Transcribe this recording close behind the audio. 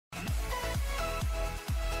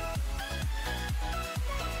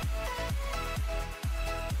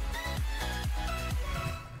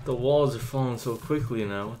The walls are falling so quickly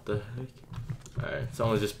now. What the heck? Alright,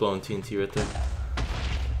 someone's just blowing TNT right there.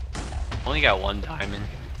 Only got one diamond.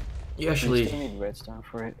 You actually... You still need redstone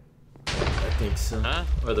for it. I think so. Huh?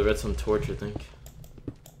 Or the redstone torch, I think.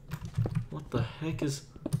 What the heck is...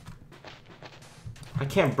 I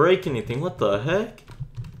can't break anything. What the heck?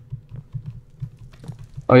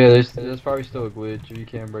 Oh yeah, there's probably still a glitch if you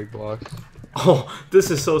can't break blocks. Oh, this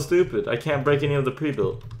is so stupid. I can't break any of the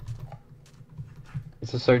pre-built.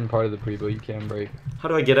 It's a certain part of the pre-build you can't break. How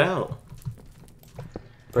do I get out?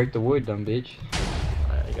 Break the wood, dumb bitch.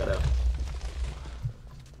 Alright, I got out.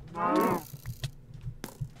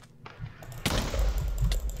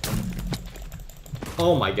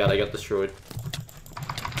 Oh my god, I got destroyed.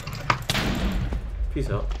 Peace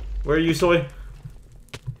out. Where are you, Soy?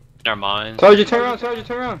 Our mines. Sergeant, turn around, Sergeant,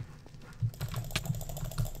 turn around.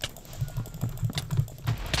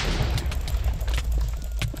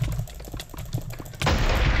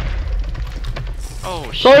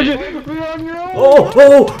 Oh shit. Sergeant, we're on your own. Oh,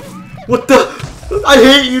 oh! What the? I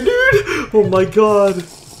hate you, dude! Oh my god.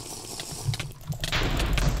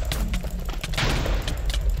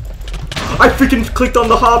 I freaking clicked on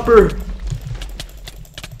the hopper!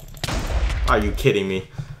 Are you kidding me?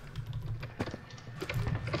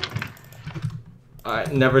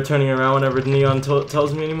 Alright, never turning around whenever Neon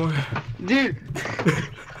tells me anymore. Dude!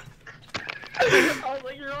 I was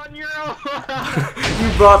like, you're on your own!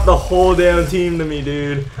 You brought the whole damn team to me,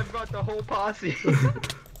 dude. I brought the whole posse.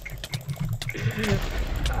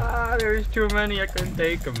 There's too many, I couldn't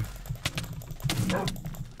take them.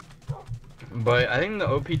 But I think the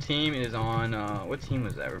OP team is on, what team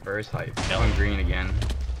was that? Reverse Hype. On green again.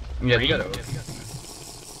 Yeah, Green? they got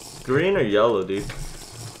OP. Green or yellow, dude?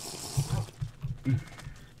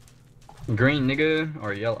 Green, nigga,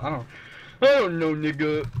 or yellow? I don't know,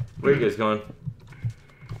 nigga. Where you guys going?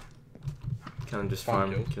 Kind of just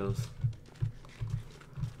Farm farm kills.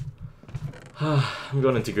 I'm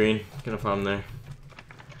going into green. Gonna farm there.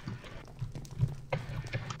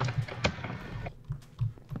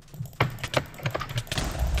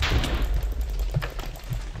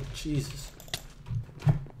 Jesus.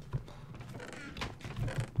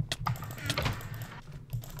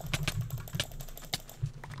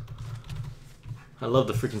 I love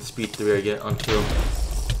the freaking speed 3 I get on kill.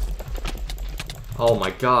 Oh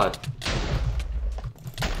my god.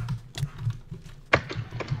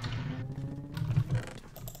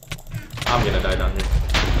 I'm gonna die down here.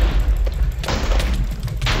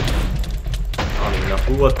 I don't even know.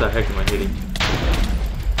 What the heck am I hitting?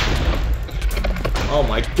 Oh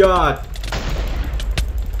my god!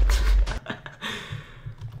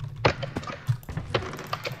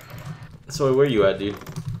 So where you at, dude?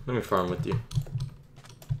 Let me farm with you.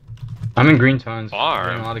 I'm in green tons. Farm?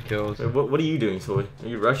 Getting a lot of kills. Wait, what are you doing, Soy? Are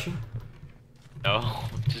you rushing? No,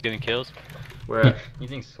 just getting kills. Where at? You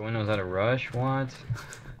think Soy knows how to rush? What?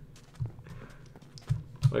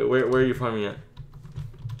 Wait, where are you farming at?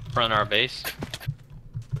 Front of our base.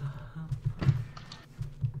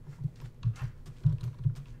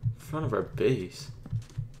 Front of our base.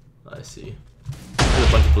 I see. There's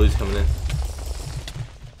a bunch of blues coming in.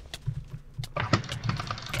 Oh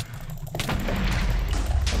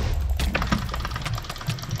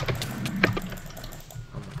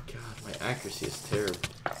my god, my accuracy is terrible.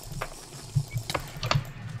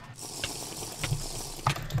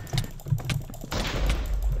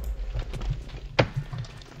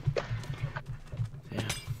 Damn.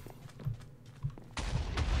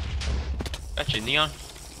 Got you, Neon.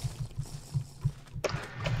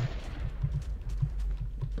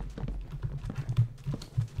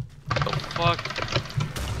 Fuck.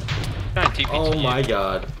 Oh my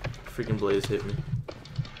god. Freaking blaze hit me.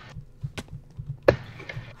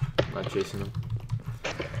 I'm not chasing him.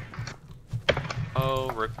 Oh,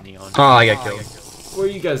 rip Neon. Oh, I got killed. Where are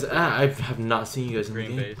you guys at? I have not seen you guys in the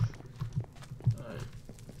Green game. base.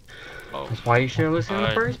 Oh. That's why you should have listened in the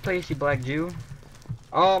Alright. first place, you black Jew.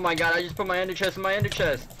 Oh my god, I just put my ender chest in my ender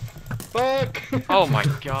chest. Fuck! Oh my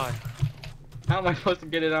god. How am I supposed to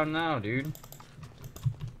get it out now, dude?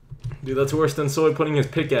 Dude, that's worse than Soy putting his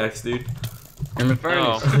pickaxe, dude. I'm in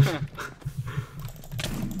furnace.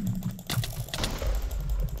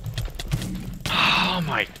 Oh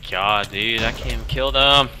my god, dude. I can't even kill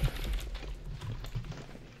them.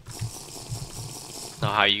 Know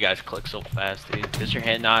how you guys click so fast, dude. Does your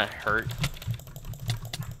hand not hurt?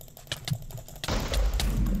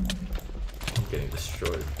 I'm getting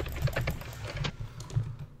destroyed.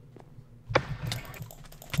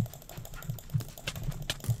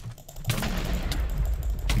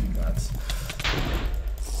 That's...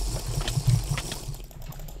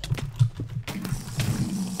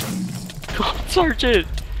 Come on, Sergeant!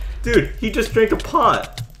 Dude, he just drank a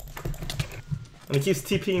pot. And he keeps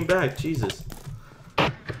TPing back. Jesus.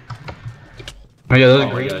 Oh yeah, those Oh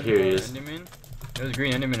my green. God, here he is. Enderman? Those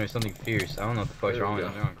green Endermen are something fierce. I don't know what the fuck's There wrong we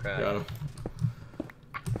with them. go. They're on crack. Got him.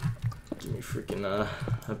 Give me freaking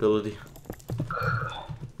ability.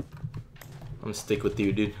 I'm gonna stick with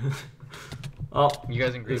you, dude. Oh, You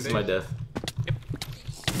guys in green this is base? my death.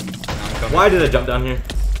 I'm coming. Why did I jump down here?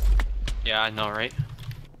 Yeah, I know, right?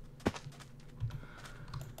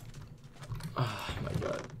 Oh my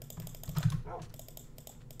God.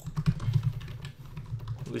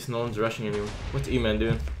 At least no one's rushing anyone. What's E-Man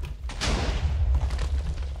doing?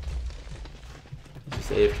 He's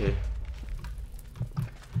just AFK.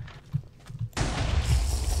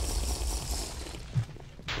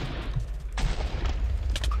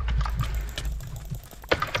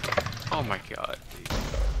 Oh my God. Dude.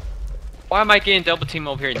 Why am I getting double team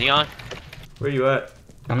over here, Neon? Where you at?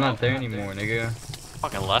 I'm not there anymore, nigga.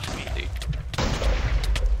 Fucking left me, dude.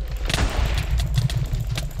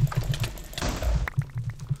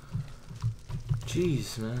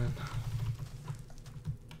 Jeez, man.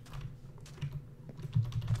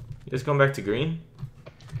 You just going back to green?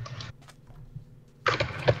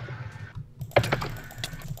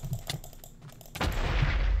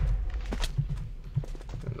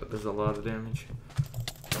 There's a lot of damage.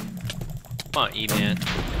 Come on, E-Man.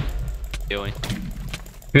 Doing.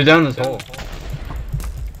 Who's down this hole?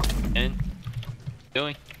 And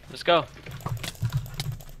doing. Let's go.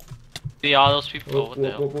 See all those people. Oh, what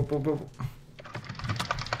the hell? Whoa.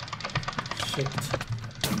 Shit.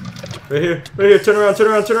 Right here. Turn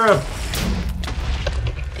around.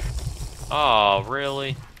 Oh,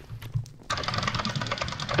 really?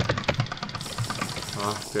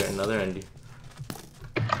 Oh, great, another Endy.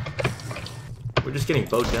 We're just getting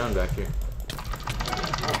bowed down back here.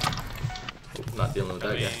 Not dealing with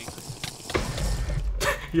that guy.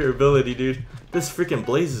 Your ability, dude. This freaking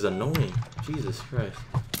blaze is annoying. Jesus Christ.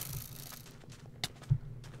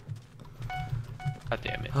 God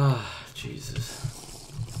damn it. Ah, Jesus.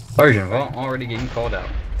 Sergeant, well, already getting called out.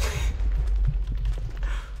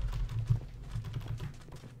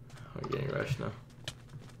 We're getting rushed now.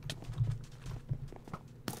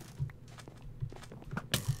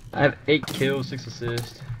 I have 8 kills, 6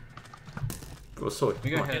 assists. Go soy. We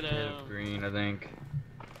got Come on. head of green, I think.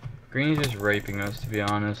 Green's just raping us, to be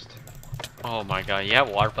honest. Oh my God. Yeah,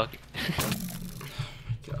 water bucket.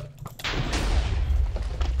 God.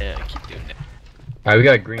 Yeah, keep doing it. Alright, we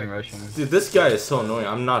got green rushing. Dude, this guy is so annoying.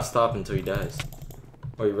 I'm not stopping until he dies.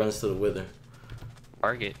 Or he runs to the wither.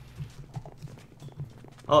 Target.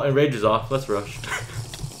 Oh, and rage is off. Let's rush.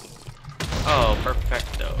 Oh,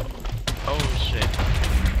 perfecto. Oh shit.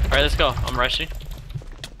 Alright, let's go. I'm rushing.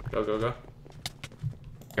 Go.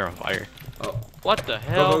 You're on fire. Oh. What the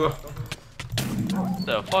hell? Go.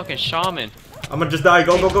 The fucking shaman. I'm gonna just die.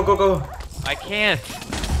 Go. I can't.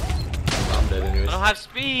 I'm dead anyways. I don't have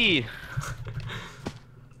speed.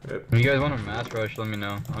 Rip. If you guys want a mass rush, let me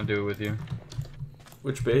know. I'll do it with you.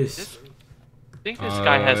 Which base? I think this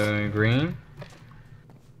guy has. Green?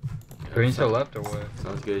 Green to the left or what?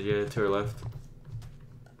 Sounds good, yeah, to our left.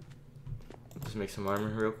 Just make some armor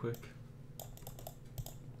real quick.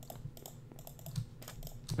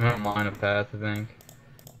 I don't mind a path, I think.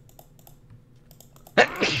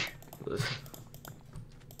 Listen.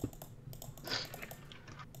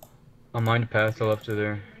 I'll mind a path to the left of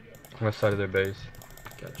their west side of their base.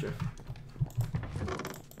 Gotcha.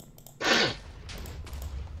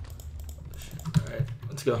 Alright,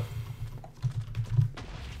 let's go.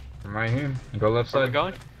 I'm right here. Go left Where we side.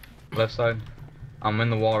 going? Left side. I'm in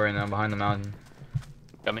the wall right now, behind the mountain.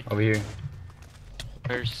 Got me. Over here.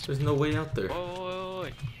 There's no way out there.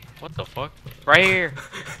 Wait. What the fuck? Right here.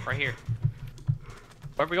 Right here.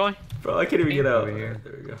 Where are we going? Bro, I can't even get out. Over here. Alright,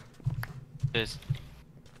 there we go. This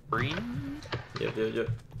green? Yep.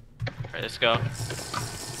 Alright, let's go.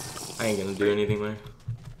 I ain't gonna do anything there.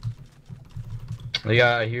 They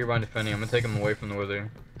got here by defending. I'm gonna take them away from the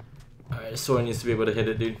wither. Alright, Soy needs to be able to hit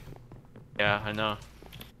it, dude. Yeah, I know.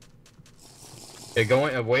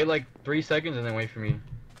 Yeah, wait like 3 seconds and then wait for me.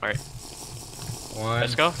 Alright. 1,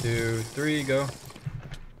 Let's go. 2, 3, go.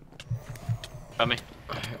 Got me.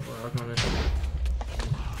 Alright, we're all going in.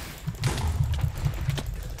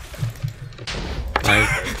 Nice.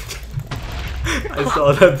 I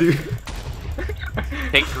saw that, dude.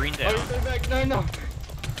 Take green down. Oh, you're back. No. What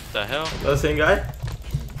the hell? That the same guy?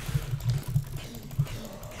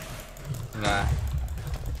 Nah.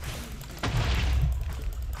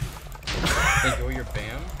 Enjoy your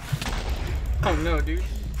bam. Oh no, dude.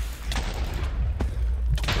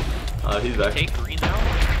 He's back. Take green now?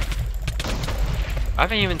 I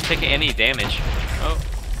haven't even taken any damage. Oh.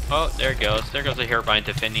 Oh, there it goes. There goes the Herobrine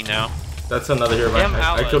defending now. That's another hero.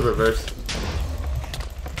 I could reverse.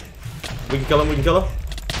 We can kill him. We can kill him.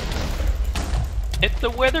 Hit the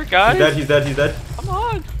wither, guys. He's dead. He's dead. He's dead. Come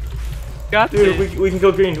on. Got Dude, this. we can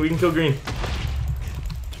kill green. We can kill green.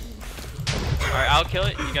 Alright, I'll kill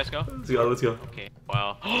it. You guys go. Let's go. Let's go. Okay.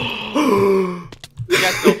 Wow. You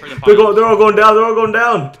guys go for the final. They're all going down. They're all going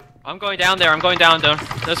down. I'm going down there. I'm going down.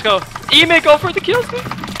 Let's go. Eme, go for the kills, dude.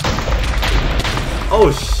 Oh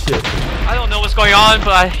shit. I don't know what's going on,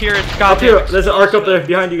 but I hear it's got Up here. There's an arc up there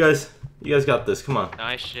behind you guys. You guys got this. Come on.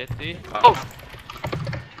 Nice shit, dude. Oh.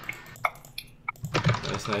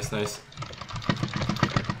 Nice.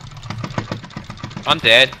 I'm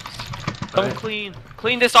dead. Come Right.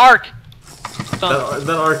 clean this arc. That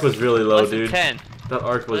arc was really low, Less than dude. 10. That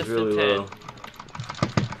arc was Less than really 10. low.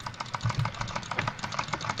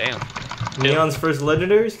 Damn. Neon's first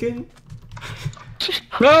legendary skin?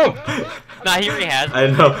 No! Nah, he already has.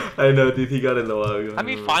 I know, dude. He got it a while ago. How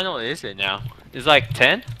many final is it now? It's like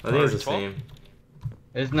 10? I think it's the 12? same.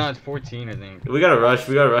 It's not 14, I think. We gotta rush.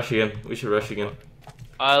 We gotta rush again. We should rush again.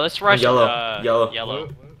 Let's rush Yellow. Yellow. Yellow.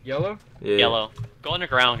 Yellow? Yeah. Yellow. Go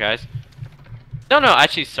underground, guys. No,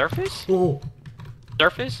 actually, surface? Oh.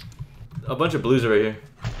 Surface? A bunch of blues are right here.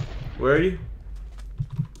 Where are you?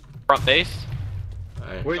 Front base?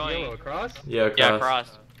 Alright. Where's Going- yellow? Across? Yeah, across. Yeah,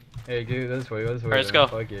 cross. Hey, dude, this way, this way. Alright, let's then. go.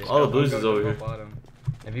 Fuck it. All the blues Go, is go, over go here. Bottom.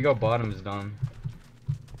 If you go bottom, it's done.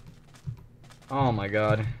 Oh my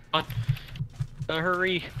god.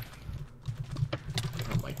 Hurry.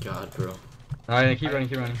 Oh my god, bro. Alright, keep running.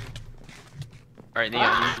 Alright,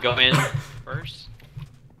 Neon, you go in first.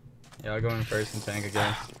 Yeah, I'll go in first and tank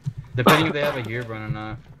again. Depending if they have a Herobrine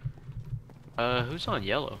or not. Who's on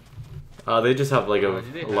yellow? They just have like Do a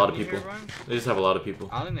they lot have of any people. Herobrine? They just have a lot of people.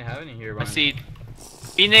 I don't think they have any Herobrine. I see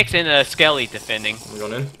Phoenix and Skelly defending. We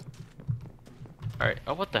going in? Alright,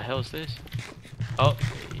 oh, what the hell is this? Oh.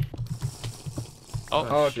 Oh,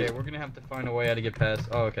 Oh, okay, shit. we're gonna have to find a way how to get past.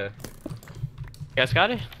 Oh, okay. you guys got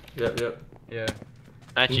it? Yep. Yeah.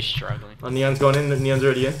 I'm just struggling. Oh, Neon's going in. Neon's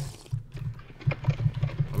already in.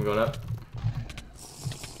 I'm going up.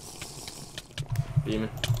 Beaming.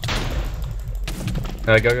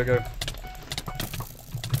 Alright, go.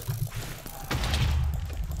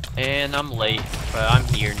 And I'm late, but I'm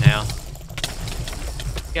here now.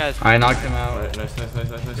 You guys, I knocked him out. Alright, nice.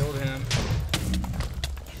 Killed him.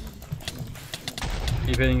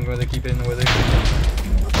 Keep hitting with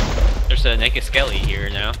it. there's a naked Skelly here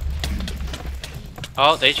now.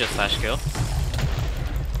 Oh, they just slash kill.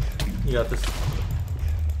 You got this.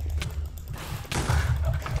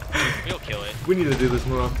 We'll kill it. We need to do this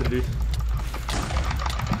more often, dude.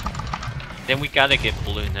 Then we gotta get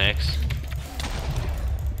blue next.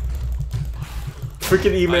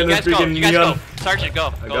 Freaking You E-Man and guys go, freaking you guys Neon. go. Sergeant, go.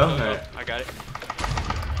 I Go. go? Alright. I got it.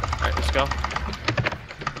 Alright, let's go.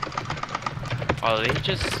 Oh, they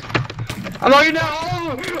just... I'm knocking down.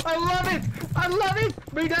 Oh, I love it.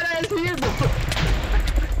 Bring that ass here.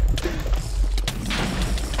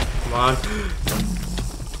 Come on.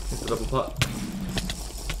 Hit the double pot.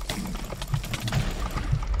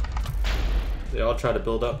 They all try to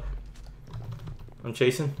build up. I'm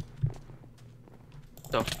chasing.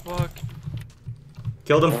 The fuck?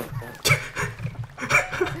 Killed him.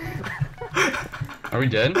 Are we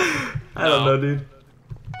dead? I don't know, dude.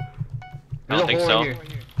 I don't think There's a so. hole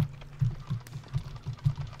right here.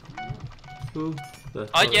 Who the Oh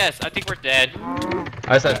fuck? yes, I think we're dead.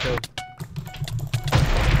 I said killed.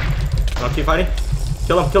 I'll keep fighting.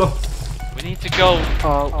 Kill him. We need to go.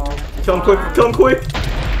 Kill him quick.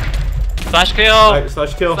 Slash kill. Alright,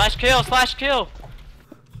 slash kill. Slash kill.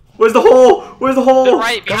 Where's the hole? Where's the hole? To the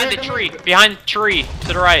right, behind the tree. Behind the tree. To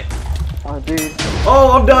the right. Oh, dude.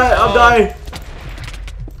 Oh, I'm dying.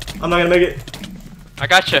 I'm not gonna make it. I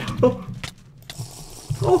got you.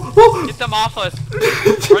 Oh. Get them off us.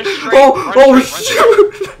 Run straight. Oh, Run straight.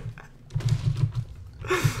 shoot.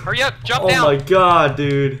 Hurry up. Jump Oh down. my god,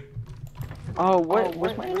 dude. Oh, what?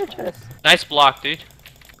 Where's my inner chest? Nice block, dude.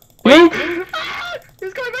 Wait.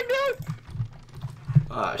 He's coming back down.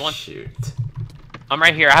 Ah, One. shoot. I'm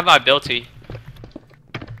right here. I have my ability.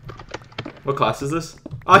 What class is this?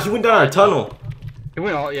 Ah, he went down our tunnel. He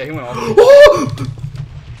went all. Oh!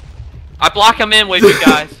 I block him in with you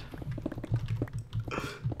guys.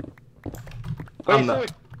 I'm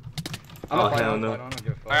not. I'm Oh, not fighting, hell I'm no. fighting, I don't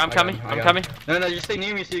give a fuck. Alright, I'm I got coming. him, I I'm got coming. him. No, just stay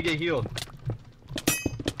near me so you get healed.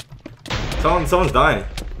 Someone's dying.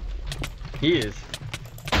 He is.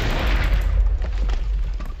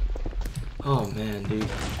 Oh man, dude.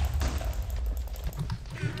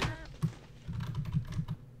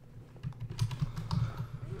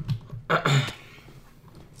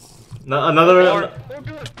 No, another. Or- Oh,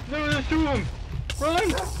 good. two of them.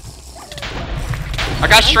 Run! I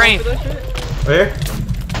got strength. Where?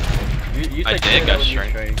 You I take did care got of your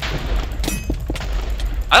strength.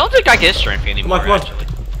 I don't think I get strength anymore. Come on. Actually.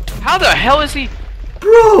 How the hell is he?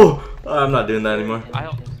 Bro! I'm not doing that anymore. I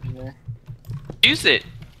don't use it.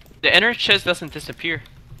 The inner chest doesn't disappear.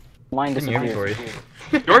 Mine It's in your disappeared.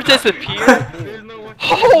 inventory. Yours disappear? There's no way,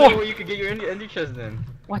 Oh! you could get your ender chest then.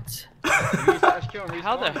 What? You use slash kill and respawn,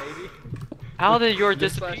 How the- baby. How did yours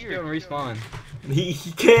Just slash kill disappear? and respawn. He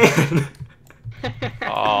can.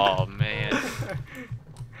 Oh man.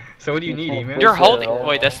 So what do you need, email? You're holding.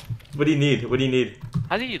 Wait, that's. What do you need? What do you need?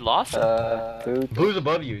 How did you lost? Food, Blue's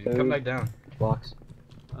above you. Come back down. blocks.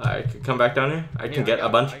 I could come back down here. I can Yeah, get a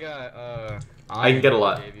bunch. I got I can get a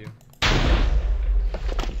lot. I gave you.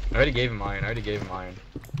 I already gave him iron.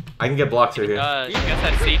 I can get blocks right here. You guys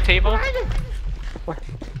that seat table?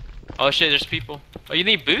 Oh shit, there's people. Oh, you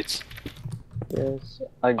need boots? Yes.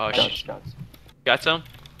 I got shit. shots. Got some?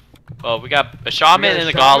 Oh, we got a shaman and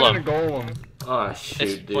a golem. Oh Let's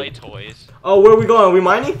shoot, play dude. toys. Oh, where are we going? Are we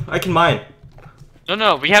mining? I can mine.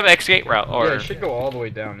 No, we have escape route or Yeah, it should go all the way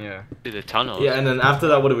down. Yeah. through the tunnels. Yeah, and then after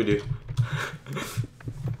that, what do we do?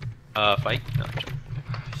 Fight. No.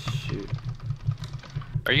 Shoot.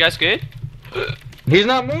 Are you guys good? He's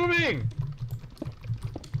not moving.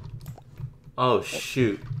 Oh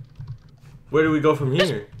shoot. Where do we go from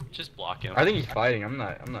here? Just block him. I think he's fighting. I'm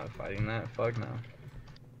not fighting that. Fuck no.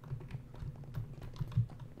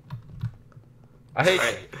 I hate.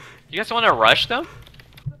 Alright. You guys want to rush them?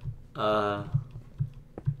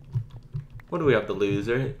 What do we have to lose,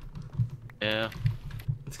 right? Yeah.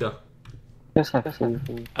 Let's go. Just have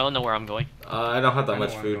food. I don't know where I'm going. I don't have that I know much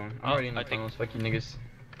where I'm food. going. I'm already in the I think- tunnels. Fuck you niggas.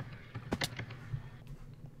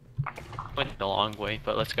 Went the long way,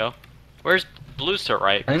 but let's go. Where's Blue's to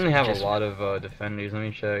right? I think they have a lot of defenders. Let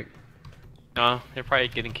me check. No, they're probably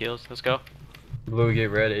getting kills. Let's go. Blue get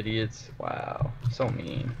red, idiots. Wow, so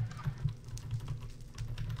mean.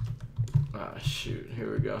 Ah shoot.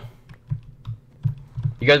 Here we go.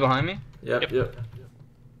 You guys behind me? Yep. Yep.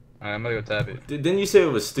 Alright, I'm gonna go tap it. Didn't you say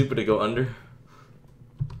it was stupid to go under?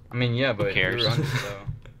 I mean, yeah, but cares? you're under, so.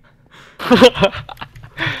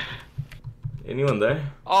 Anyone there?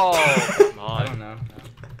 Oh, come I on. don't know.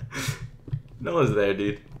 No one's there,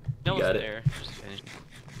 dude. No You one's got it. there. Just finish.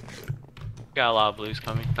 Got a lot of blues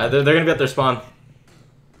coming. They're gonna be at their spawn.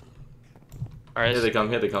 Alright, Here they come.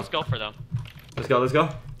 Here they come. let's go for them. Let's go. Let's go.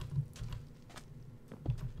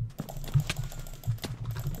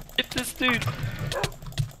 Get this dude.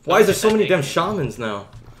 Why is there so many damn shamans now?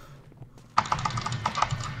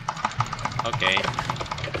 Okay.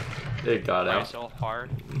 They got Why out. so hard?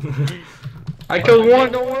 I killed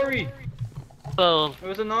one. Don't worry. So It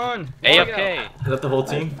was a non. AFK. Is that the whole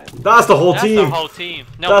team? That's the whole That's team. the whole team.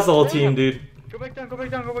 No. That's the whole team, dude. Go back down. Go back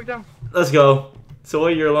down. Go back down. Let's go. So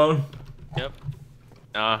wait, you're alone? Yep.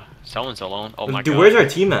 Someone's alone. Oh my god. Dude, where's our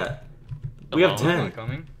team at? We have Alone? I'm 10. not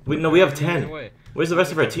coming. We have Either 10. way. Where's the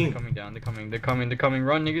rest of our They're team? coming down. They're coming. They're coming. They're coming.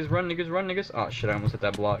 Run, niggas. Run, niggas. Run, niggas. Oh shit! I almost hit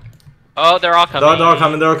that block. Oh, they're all coming. They're all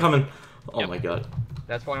coming. They're all coming. Oh Yep. my god.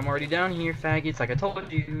 That's why I'm already down here, faggots. Like I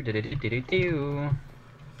told you. Do.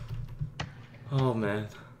 Oh man.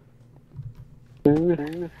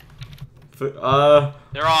 Food.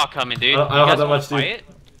 They're all coming, dude. I don't You have guys that wanna much, dude. fight it?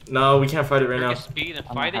 No, we can't fight it right Bring now. a speed and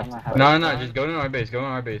fight it. No, no, just go to our base. Go to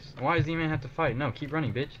our base. Why does E-Man have to fight? No, keep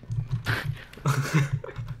running, bitch.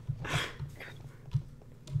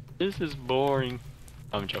 This is boring.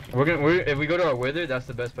 I'm joking. If we go to our wither, that's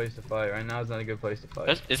the best place to fight. Right now is not a good place to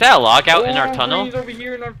fight. Is that a logout in our Oh, tunnel? Green's over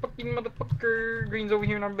here in our fucking motherfucker. Green's over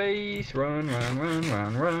here in our base. Run, run, run,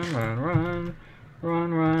 run, run, run, run,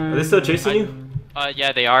 run, run. Are they still chasing you?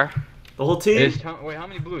 Yeah, they are. The whole team? Wait, how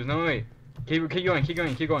many blues? No, wait. Keep going, keep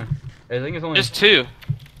going, keep going. I think it's only. Just two.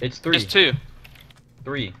 It's three. Just two.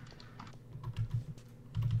 3.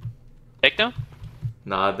 Take them?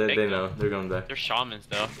 Nah, they Take know. They're going back. They're shamans,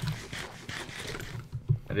 though.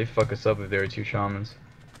 They fuck us up if there are 2 shamans.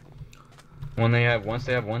 Once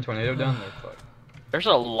they have one tornado down, they're fucked. There's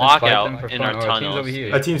a Let's fight them lockout for in fun. our Oh, our team's tunnels. over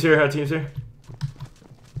here. Our team's here. Our team's here.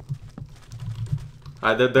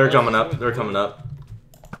 Alright, they're coming up. They're coming up.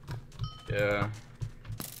 Yeah.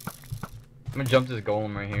 I'm gonna jump this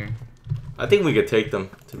golem right here. I think we could take them,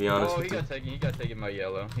 to be honest Oh, with he you. got taken by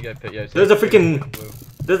yellow. He got pit. Yeah, There's a freaking- blue.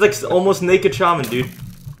 There's like almost naked shaman, dude.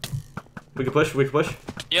 We can push. We can push.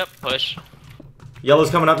 Yep, push. Yellow's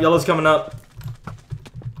coming up. Yellow's coming up.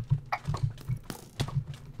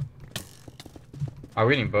 Are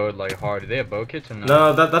we getting bowed like hard? Do they have bow kits or no?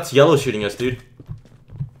 No, that's yellow shooting us, dude.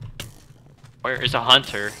 Where is a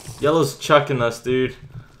hunter? Yellow's chucking us, dude.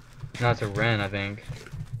 No, it's a Ren, I think.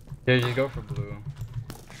 Yeah, just go for blue.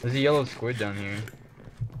 There's a yellow squid down here.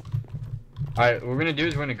 Alright, what we're gonna do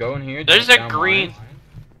is we're gonna go in here. There's jump a down green. mines.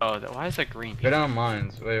 Oh, why is that green? Go down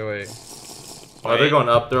mines. Wait. Oh, they're going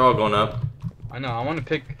up. They're all going up. I know, I wanna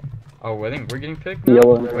pick. Oh, I think we're getting picked?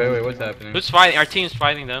 Yellow. Wait, what's happening? Who's fighting? Our team's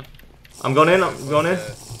fighting them. I'm going in. I'm going in.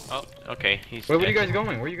 Oh, okay. He's. Wait, where are you dead. guys going?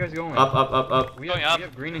 Where are you guys going? Up. We Going have, up. we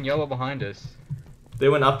have green and yellow behind us. They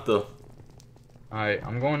went up though. Alright,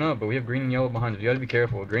 I'm going up, but we have green and yellow behind us. You gotta be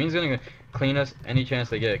careful. Green's gonna clean us any chance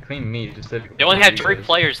they get. Clean me specifically. They only not had you 3 guys.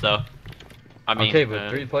 players though. I mean. Okay, but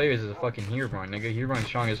 3 players is a fucking Herobrine, nigga. Herobrine's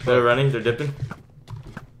strong as They're fuck. running. They're dipping.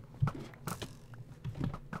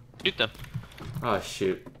 Shoot them. Oh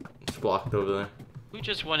shoot. It's blocked over there. Who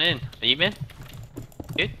just went in? Are you in?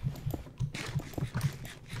 Good.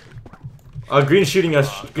 Green's shooting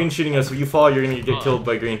us. Green's shooting us. If you fall, you're gonna get killed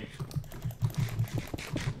by green.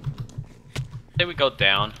 Say we go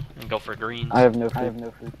down and go for greens. I have no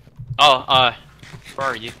food. Oh, where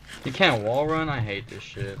are you? You can't wall run? I hate this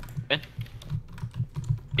shit.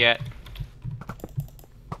 Yeah.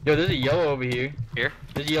 Yo, there's a yellow over here. Here?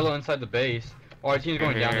 There's a yellow inside the base. Oh, our team's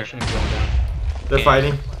going down. Here. They shouldn't be going down. They're Yeah.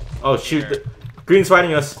 fighting. Oh shoot. Here. Green's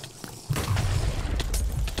fighting us.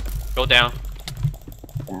 Go down.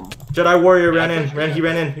 Jedi warrior Yeah, ran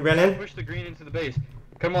in. He ran in. Push the green into the base.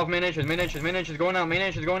 Cut him off main entrance. Main entrance going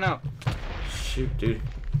out. Shoot, dude.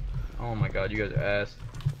 Oh my god, you guys are ass.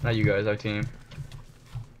 Not you guys, our team.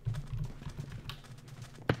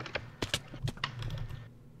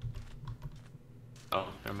 Oh,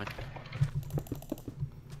 never mind.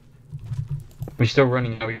 We're still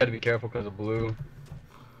running now. We gotta be careful because of blue.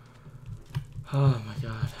 Oh my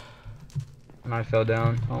god. And I fell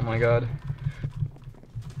down. Oh my god.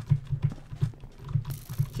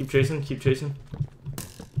 Keep chasing.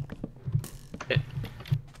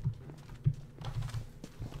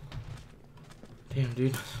 Damn,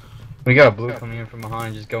 dude. We got blue coming in from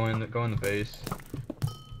behind. Just go in the base.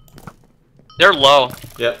 They're low.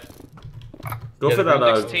 Yep. Go Yeah, for they're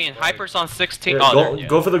that. 16. Hyper's on 16. Yeah, Oh, go, yeah.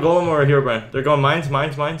 go for the golem or a Herobrine. They're going mines,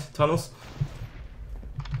 tunnels.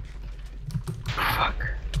 Fuck.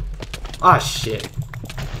 Ah, shit.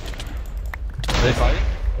 Are they fighting?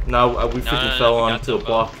 No, we freaking no, fell we got onto a them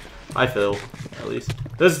block. I fell, at least.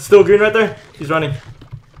 There's still green right there. He's running.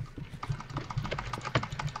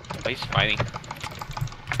 Oh, he's fighting.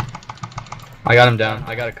 I got him down.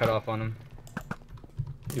 I got a cut off on him.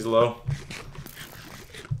 He's low.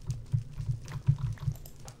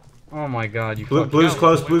 Oh my god, you Blue's fucking...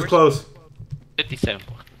 close. Blue's close. 57.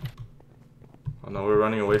 Oh no, we're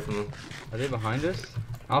running away from them. Are they behind us?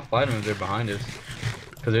 I'll fight them if they're behind us.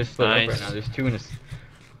 Cause they're split up Nice. right now. There's 2 in this.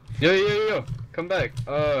 Yo. Come back.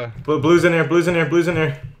 Blue's in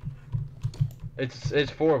here.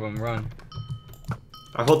 It's 4 of them. Run.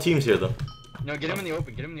 Our whole team's here though. No, get him in the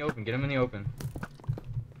open.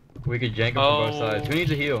 We could jank him from both sides. Who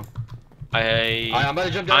needs a heal? I'm I'm about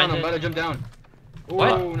to jump down. Ooh,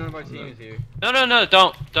 What? none of our team is here. No,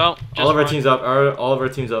 don't. Just All of our run. teams up. All of our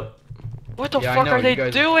teams up. What the Yeah, I fuck know, are you they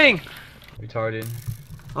guys- doing? Retarded.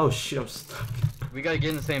 Oh shit, I'm stuck. We gotta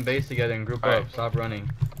get in the same base together and group Alright. up. Stop running.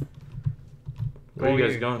 Where are you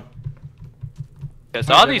guys here. going? Because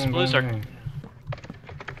all these blues are.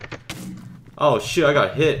 Oh shit, I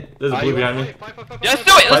got hit. There's a blue behind me. Yeah, let's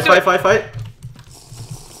do it. Let's do it. Fight.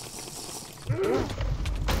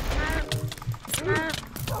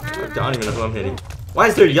 I don't even know who I'm hitting. Why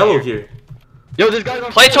is there yellow here? Yo, this guy's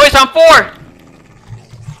on Play fire. choice on 4.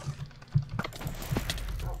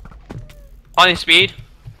 Finding speed.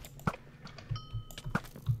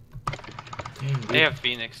 Damn, dude. They have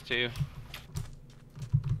Phoenix too.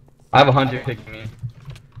 I have a hunter picking me.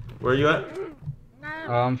 Where are you at?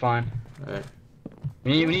 I'm fine. Alright.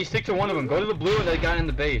 We need to stick to one of them. Go to the blue and that guy in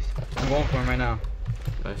the base. I'm going for him right now.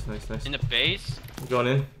 Nice. In the base. I'm going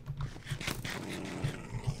in.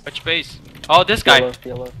 Which base? Oh, this guy.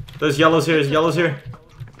 Yellow. There's yellows here.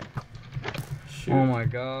 Shoot. Oh my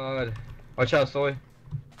god. Watch out, Soy.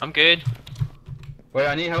 I'm good. Wait,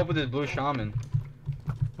 I need help with this blue shaman.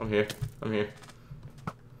 I'm here.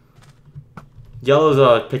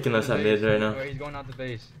 Yellow's picking us at mid right now. Wait, he's going out the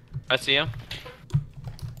base. I see him.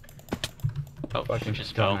 Oh, Fucking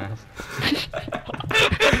just fell. dumbass.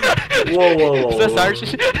 Whoa. So sorry.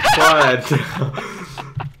 Quiet.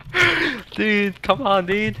 Dude, come on,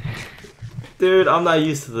 dude. Dude, I'm not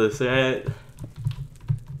used to this, alright?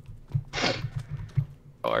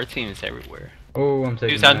 Oh, our team is everywhere. Oh, I'm taking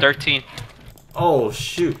He's on that. 13. Oh,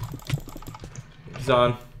 shoot. He's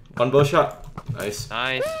on. One blow shot. Nice.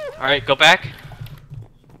 Nice. Alright, go back.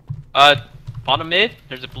 Bottom mid,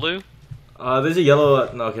 there's a blue. There's a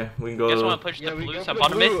yellow. No, okay. We can go. You guys want to push Yeah, the we blues go on for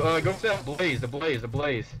bottom the mid? blue. Go for that blaze, the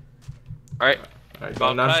blaze. Alright. Alright,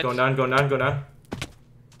 going down, going down, going down, going down.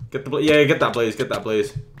 Get the blaze. Yeah, get that blaze, get that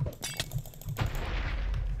blaze.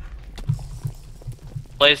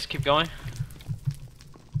 Blaze, keep going.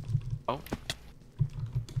 Oh.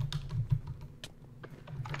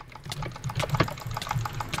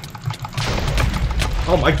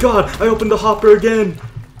 Oh my god, I opened the hopper again!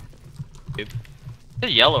 Dude.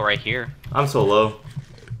 There's yellow right here. I'm so low.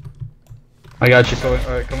 I got you. So,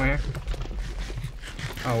 alright, come on here.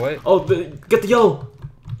 Oh, wait. Oh, get the yellow!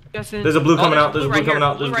 There's a blue coming out, there's a blue right coming here.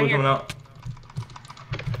 out, there's a blue coming out.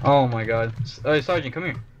 Oh my god. Sergeant, come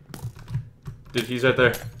here. Dude, he's right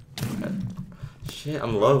there. Shit,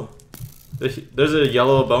 I'm low. There's a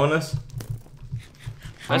yellow bonus.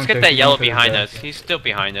 Let's get that yellow behind us. He's still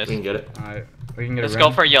behind us. We can get it. Alright, we can get Let's a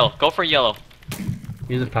go for yellow. Go for yellow.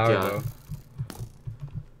 Use a power Yeah. though.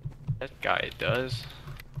 That guy does.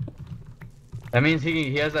 That means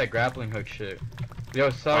he has that grappling hook shit. Yo,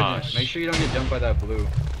 Sergeant, make sure you don't get jumped by that blue.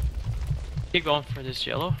 Keep going for this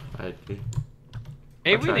yellow. Maybe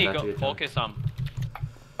Maybe we trying need not to to go get focus on.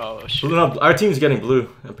 Oh shit. blue, no, our team's getting blue.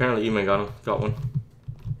 Apparently, Eman got one.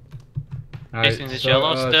 Alright, Chasing this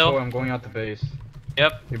yellow still? So I'm going out the base.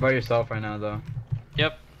 Yep. You're by yourself right now though.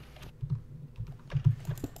 Yep.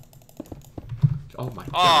 Oh my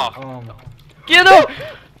god. Oh. Oh my. Get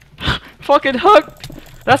him! Fucking hooked.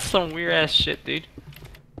 That's some weird ass shit, dude.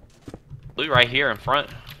 Blue right here in front.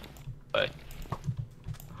 But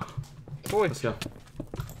Boy. Let's go.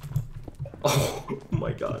 Oh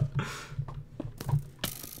my god.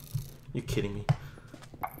 You kidding me?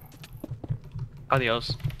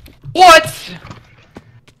 adios. What?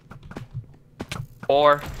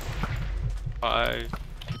 4, 5,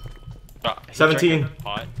 17.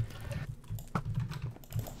 Pot.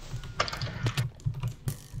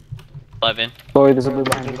 11. Boy, there's a blue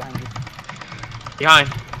behind you. Behind.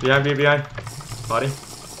 Behind me, behind. Body.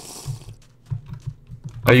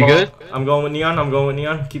 Are you good? I'm going with Neon, I'm going with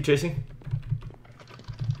Neon. Keep chasing.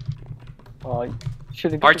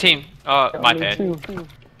 Should Our team. My me bad. too.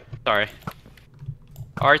 Sorry.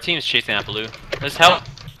 Our team's chasing that blue. Let's help.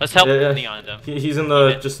 Let's help Yeah. Neon and them. He's in the,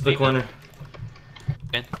 Leave it. just the Leave them. corner.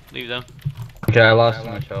 Ben, leave them. Okay, I lost so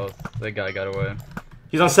much health. That guy got away.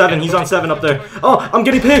 He's on 7, he's on 7 up there. Oh, I'm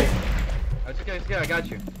getting picked! It's okay, I got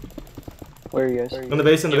you. Where are you guys? In the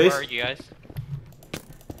base, in the Yeah, base. where are you guys?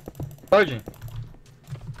 Sergeant.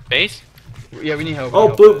 Base? Yeah, we need help.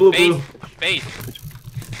 Oh, blue, blue. Base.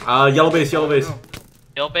 Yellow base, yellow base.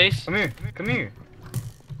 Hill base? Come here, come here.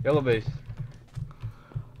 Yellow base.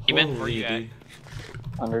 Even where Holy you at? dude.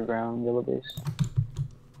 Underground, yellow base.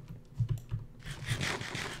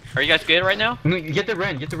 Are you guys good right now? Get the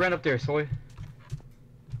Ren up there, Soy.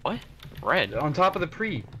 What? Red. On top of the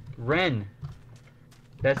pre. Ren.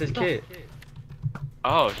 That's his kit.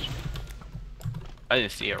 Oh. I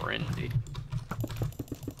didn't see a Ren, dude.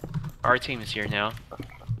 Our team is here now.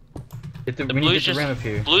 We need to Blues get the Ren up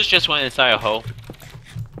here. Blues just went inside a hole.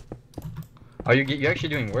 Oh, you're actually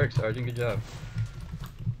doing work, Sergeant. Good job.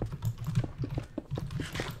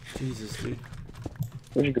 Jesus, dude.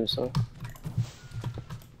 Where'd you go, sir?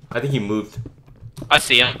 I think he moved. I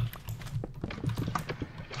see him.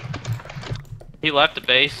 He left the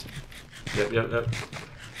base. Yep.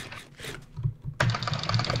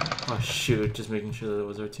 Oh shoot, just making sure that it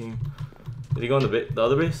was our team. Did he go on the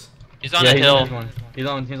other base? He's on the he's hill. on this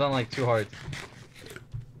one. He's on like 2 hearts.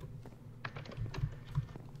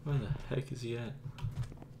 Where the heck is he at?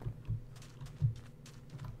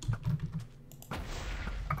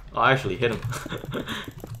 Oh, I actually hit him.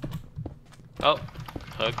 Oh,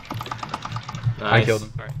 hook. Nice. I killed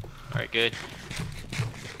him. Alright, good.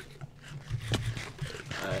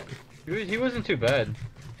 Alright. He wasn't too bad.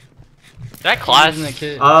 That class. He wasn't a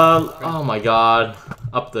kid. Oh my god.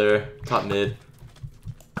 Up there. Top mid.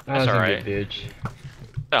 That's a alright. good bitch.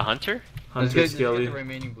 The hunter? Let's Hunter get the Skelly.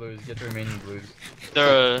 remaining blues. Get the remaining blues.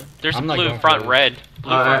 There's I'm not blue going front for red.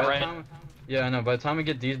 Blue front Alright. red. Yeah, I know. By the time we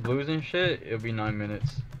get these blues and shit, it'll be 9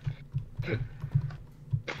 minutes.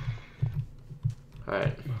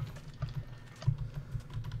 Alright.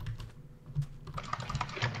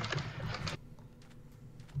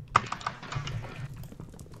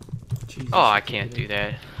 Jesus, Oh, I can't do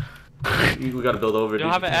that. We gotta build over. You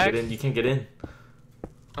don't have an axe? You can't get in.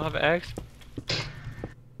 I don't have an axe.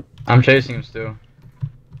 I'm chasing him still.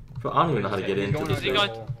 Bro, I don't even know how to get He's into going this Is he base.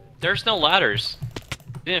 going- There's no ladders.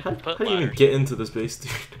 They How, didn't put how do you even ladders. get into this base,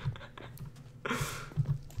 dude?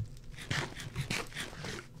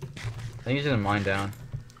 I think he's just mine down.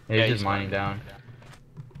 Yeah, Yeah, he's he's just mining down.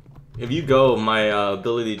 If you go, my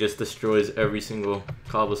ability just destroys every single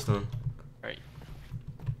cobblestone.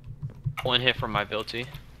 One hit from my ability.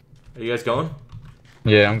 Are you guys going?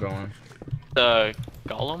 Yeah, I'm going. The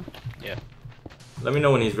golem? Yeah. Let me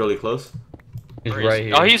know when he's really close. He's Where right is-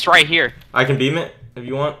 here. Oh, he's right here. I can beam it if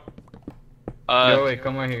you want. Yo, wait,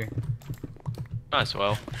 come right here. Might as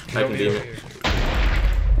well. I can beam it.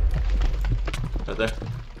 Right there.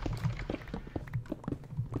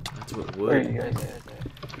 That's what Where are wood. you guys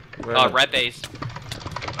at? Where am I? Red base.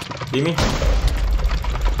 Beam me?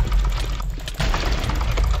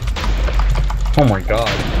 Oh my god.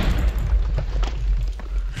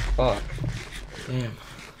 Fuck. Damn.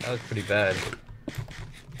 That was pretty bad.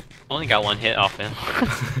 Only got one hit off him.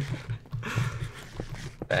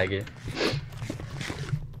 Faggot.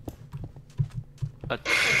 Oh,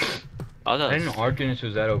 I that's... didn't know Arcanist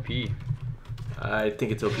was that OP. I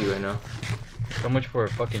think it's OP right now. So much for a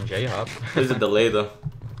fucking J-hop. There's a delay though.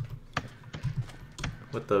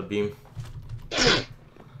 With the beam.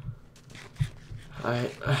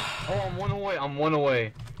 Alright. Oh, I'm one away. I'm one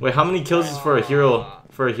away. Wait, how many kills is for a hero?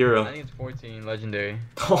 For a I hero? think it's 14 legendary.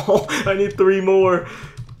 Oh, I need 3 more.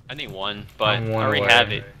 I need one, but I'm I one already away.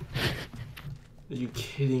 have it. Are you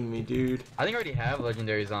kidding me, dude? I think I already have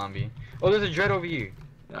legendary zombie. Oh, there's a dread over here.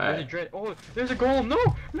 There's a Alright. dread. Oh, there's a golem. No,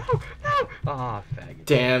 no, no. Ah, faggot.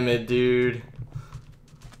 Damn it, dude.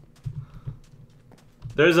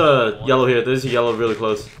 There's a yellow here. There's a yellow really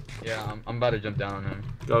close. Yeah, I'm about to jump down on him.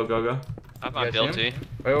 Go, go, go. I You might guys build see to. him?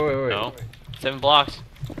 Wait. No. 7 blocks.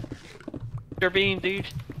 Your beam, dude.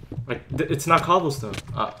 Like, it's not cobblestone.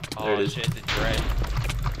 Ah, there Oh it is. shit, the dread.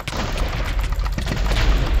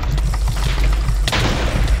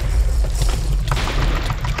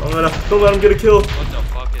 Don't let him get a kill. What the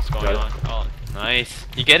fuck is going on? Oh, nice.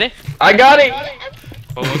 You get it? I got it.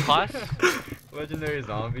 What class? Legendary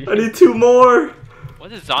zombie. I need 2 more.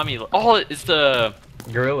 What is zombie? Oh, it's the.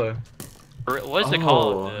 Gorilla. What is it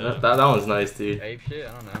called? The- That one's nice, dude. Ape shit.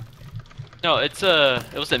 I don't know. No, it's a.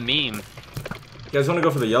 It was a meme. You guys want to go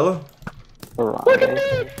for the yellow? Look at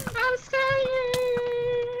I'm sorry.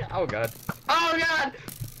 Oh god. Oh god.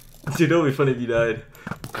 Dude, that would be funny if you died.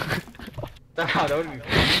 That would be.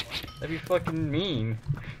 That'd be fucking mean.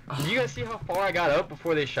 Did you guys see how far I got up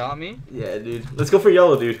before they shot me? Yeah, dude. Let's go for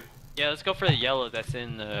yellow, dude. Yeah, let's go for the yellow that's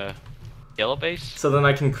in the yellow base. So then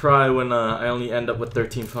I can cry when I only end up with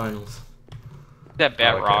 13 finals. That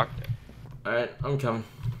bat Oh, okay. rock. Alright, I'm coming.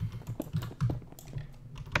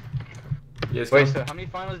 You guys Wait, coming? so how many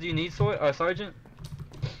finals do you need, Sergeant?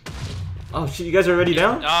 Oh shit, you guys are already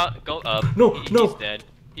down? Go up. No, no. He's dead.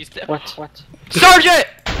 He's dead. What? Sergeant!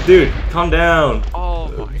 Dude, calm down. Oh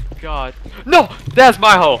my god. No! That's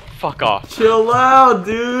my hole! Fuck off. Chill out,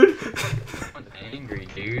 dude. I'm angry,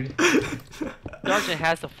 dude. Sergeant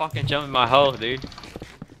has to fucking jump in my hole, dude.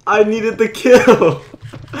 I needed the kill.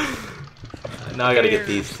 Now I gotta get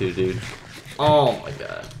these 2, dude. Oh my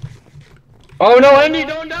god. Oh no, Andy,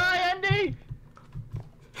 don't die, Andy!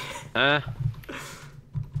 Huh?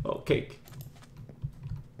 Oh, cake.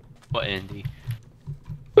 What Andy?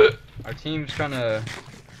 Our team's trying to.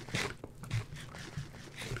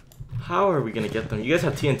 How are we gonna get them? You guys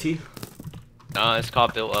have TNT? Nah, it's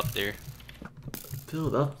called built up there.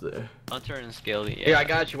 Build up there. Hunter and Scaly. Yeah. Here, I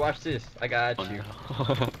got you. Watch this. I got Oh, you.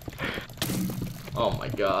 no. Oh my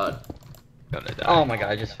god. Gonna die. Oh my god,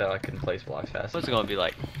 I just fell. I couldn't place blocks fast. What's it gonna be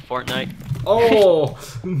like? Fortnite? Oh!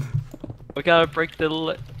 We gotta break the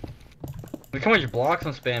Look how much blocks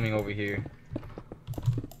I'm spamming over here.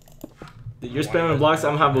 Dude, you're spamming blocks.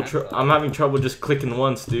 I'm having trouble just clicking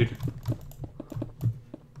once, dude.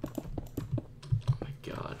 Oh my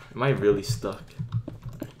god. Am I really stuck?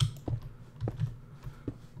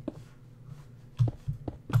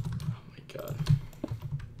 Oh my god.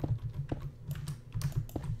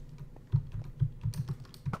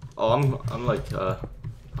 Oh, I'm like I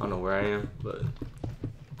don't know where I am, but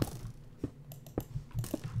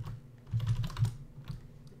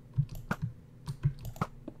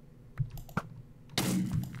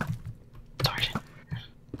Sergeant.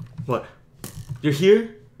 what? You're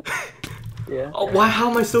here? Yeah. Oh, why? How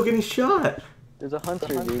am I still getting shot? There's a hunter,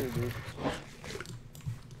 dude.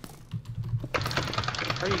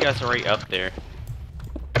 How are you guys right up there?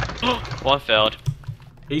 One failed.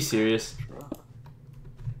 Are you serious?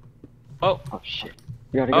 Oh. Oh shit.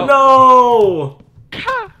 You gotta Oh. go.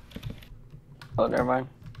 No! Oh, never mind.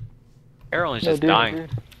 Aaron's No, just dude, dying. dude.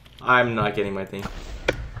 I'm not getting my thing.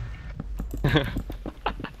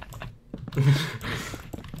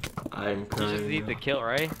 I'm You crying. just need now. the kill,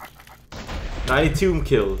 right? 92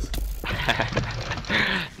 kills.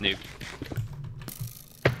 Noob.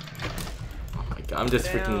 Oh my god, I'm just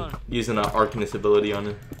freaking Down. using an Arcanist ability on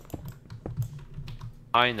him.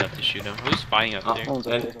 High enough to shoot him. Who's fighting up Oh. there? Someone's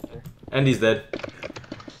up And- there, up there. And he's dead.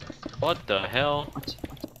 What the hell? What?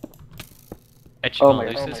 Bet you Oh gonna my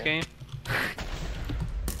lose God. this game?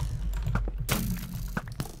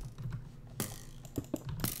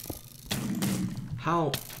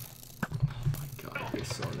 How? Oh my god, you're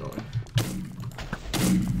so annoying.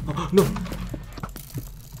 Oh, no!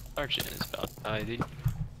 Sergeant is about to die, dude.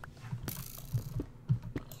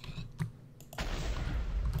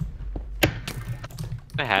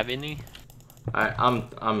 Do I have any?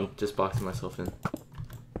 I'm just boxing myself in.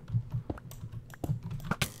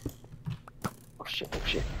 Oh shit, oh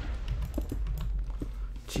shit.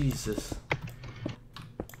 Jesus.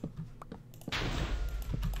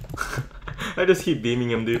 I just keep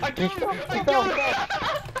beaming him, dude.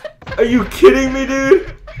 Are you kidding me,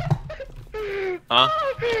 dude? Huh?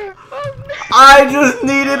 I just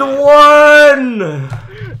needed one!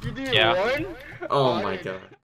 You did Yeah. one? Oh my god.